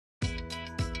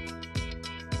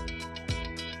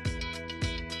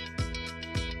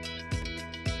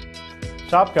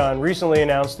TOPCON recently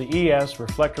announced the ES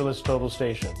reflectorless total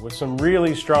station with some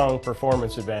really strong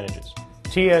performance advantages.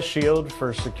 TS Shield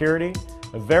for security,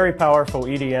 a very powerful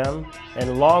EDM,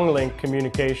 and long link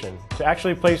communication to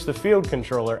actually place the field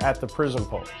controller at the prism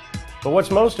pole. But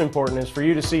what's most important is for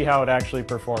you to see how it actually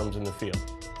performs in the field.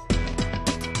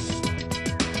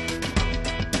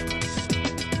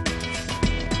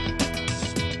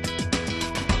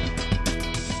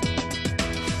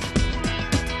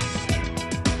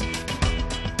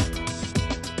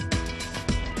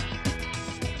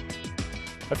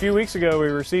 A few weeks ago we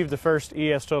received the first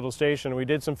ES total station and we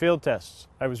did some field tests.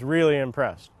 I was really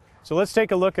impressed. So let's take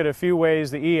a look at a few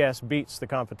ways the ES beats the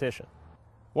competition.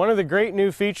 One of the great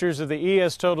new features of the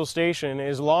ES total station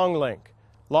is long link.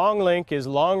 Long link is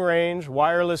long range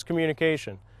wireless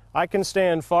communication. I can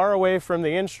stand far away from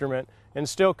the instrument and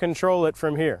still control it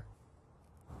from here.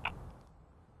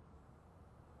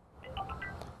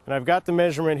 And I've got the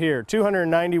measurement here,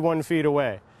 291 feet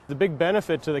away. The big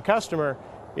benefit to the customer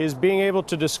is being able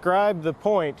to describe the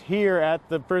point here at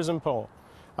the prism pole.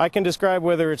 I can describe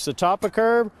whether it's the top of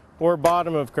curb or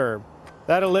bottom of curb.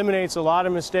 That eliminates a lot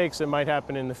of mistakes that might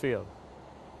happen in the field.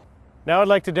 Now I'd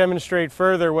like to demonstrate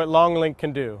further what long link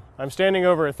can do. I'm standing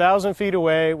over 1,000 feet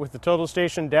away with the total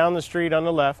station down the street on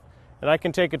the left, and I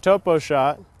can take a topo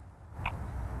shot,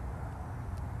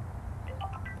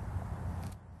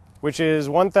 which is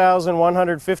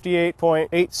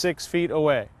 1,158.86 feet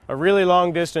away. A really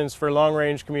long distance for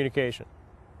long-range communication.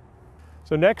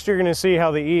 So next you're going to see how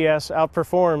the ES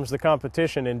outperforms the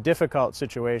competition in difficult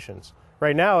situations.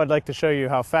 Right now I'd like to show you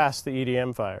how fast the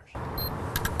EDM fires.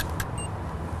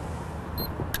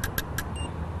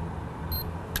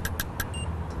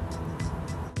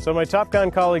 So my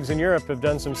TOPCON colleagues in Europe have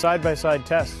done some side-by-side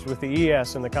tests with the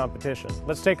ES and the competition.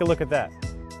 Let's take a look at that.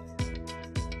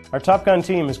 Our TOPCON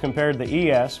team has compared the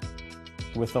ES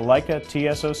with the Leica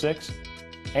TS06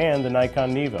 and the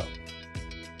Nikon Nevo.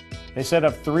 They set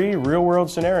up 3 real-world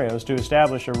scenarios to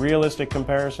establish a realistic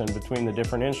comparison between the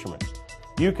different instruments.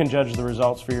 You can judge the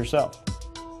results for yourself.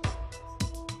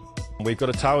 We've got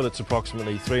a tower that's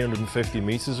approximately 350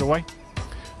 meters away,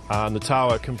 and the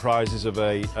tower comprises of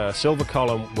a silver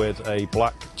column with a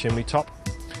black chimney top.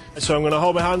 So I'm going to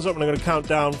hold my hands up and I'm going to count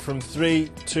down from 3,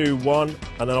 2, 1,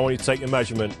 and then I want you to take your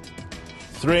measurement.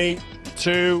 3,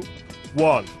 2,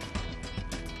 1.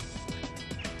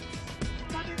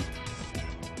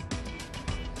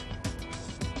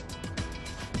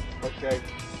 Okay.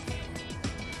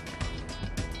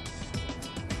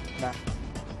 Nah.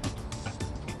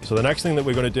 So the next thing that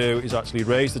we're going to do is actually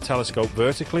raise the telescope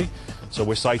vertically. So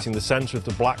we're sighting the center of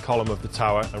the black column of the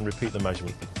tower and repeat the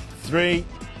measurement. 3,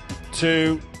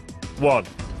 2, 1.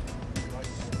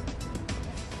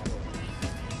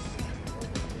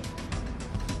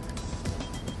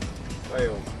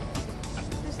 Failed.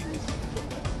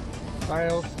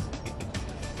 Failed.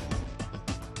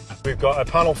 We've got a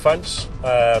panel fence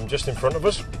just in front of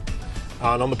us,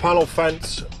 and on the panel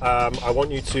fence I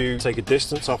want you to take a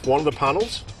distance off one of the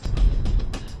panels.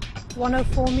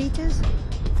 104 meters.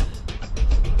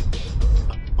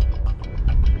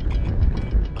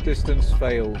 Distance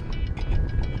failed.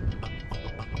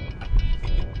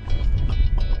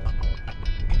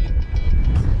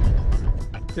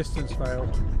 Distance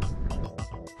failed.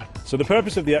 So the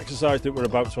purpose of the exercise that we're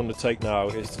about to undertake now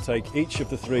is to take each of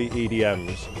the 3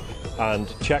 EDMs and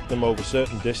check them over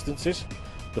certain distances.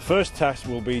 The first test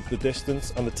will be the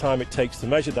distance and the time it takes to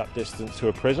measure that distance to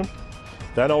a prism,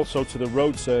 then also to the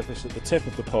road surface at the tip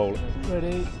of the pole.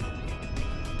 Ready.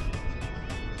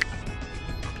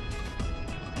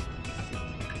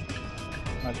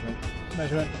 Measurement.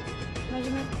 Measurement.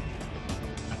 Measurement.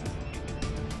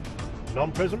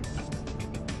 Non-prism.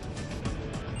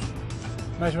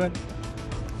 Measurement.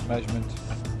 Measurement.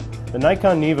 The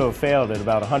Nikon Nevo failed at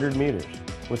about 100 meters,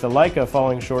 with the Leica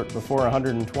falling short before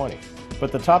 120.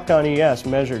 But the TOPCON ES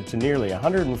measured to nearly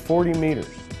 140 meters.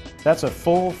 That's a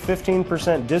full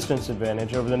 15% distance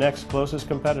advantage over the next closest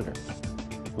competitor.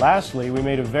 Lastly, we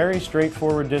made a very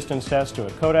straightforward distance test to a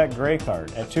Kodak Gray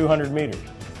card at 200 meters.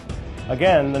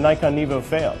 Again, the Nikon Nevo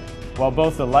failed. While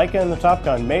both the Leica and the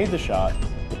TOPCON made the shot,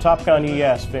 the TOPCON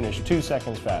ES finished 2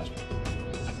 seconds faster.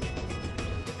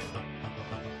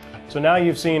 So now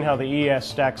you've seen how the ES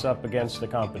stacks up against the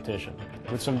competition,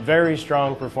 with some very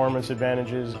strong performance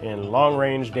advantages in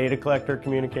long-range data collector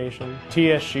communication,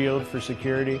 TS Shield for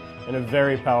security, and a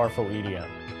very powerful EDM.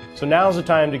 So now's the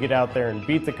time to get out there and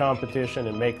beat the competition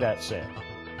and make that sale.